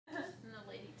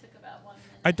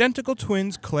Identical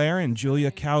twins Claire and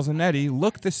Julia Calzanetti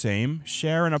look the same,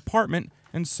 share an apartment,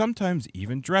 and sometimes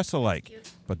even dress alike.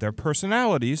 But their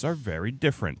personalities are very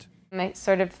different. I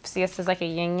sort of see us as like a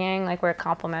yin-yang, like we're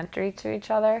complementary to each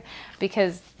other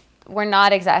because we're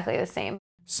not exactly the same.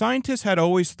 Scientists had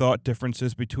always thought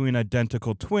differences between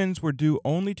identical twins were due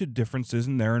only to differences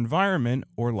in their environment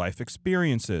or life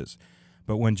experiences.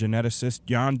 But when geneticist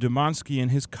Jan Dumansky and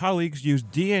his colleagues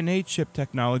used DNA chip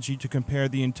technology to compare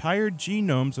the entire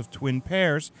genomes of twin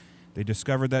pairs, they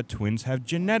discovered that twins have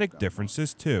genetic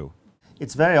differences too.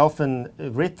 It's very often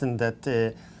written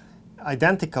that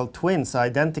identical twins are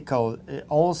identical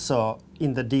also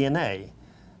in the DNA.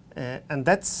 And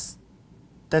that's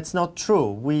not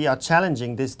true. We are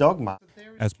challenging this dogma.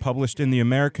 As published in the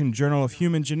American Journal of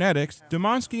Human Genetics,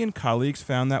 Dumansky and colleagues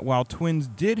found that while twins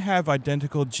did have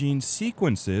identical gene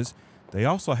sequences, they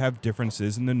also have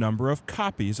differences in the number of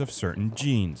copies of certain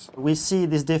genes. We see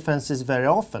these differences very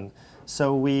often,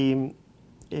 so we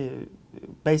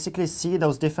basically see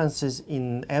those differences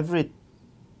in every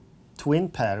twin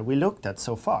pair we looked at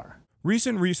so far.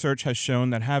 Recent research has shown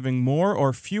that having more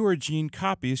or fewer gene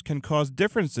copies can cause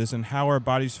differences in how our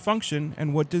bodies function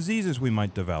and what diseases we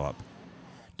might develop.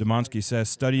 Dumansky says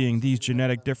studying these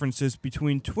genetic differences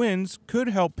between twins could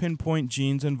help pinpoint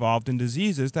genes involved in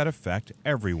diseases that affect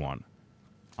everyone.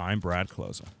 I'm Brad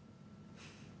Closa.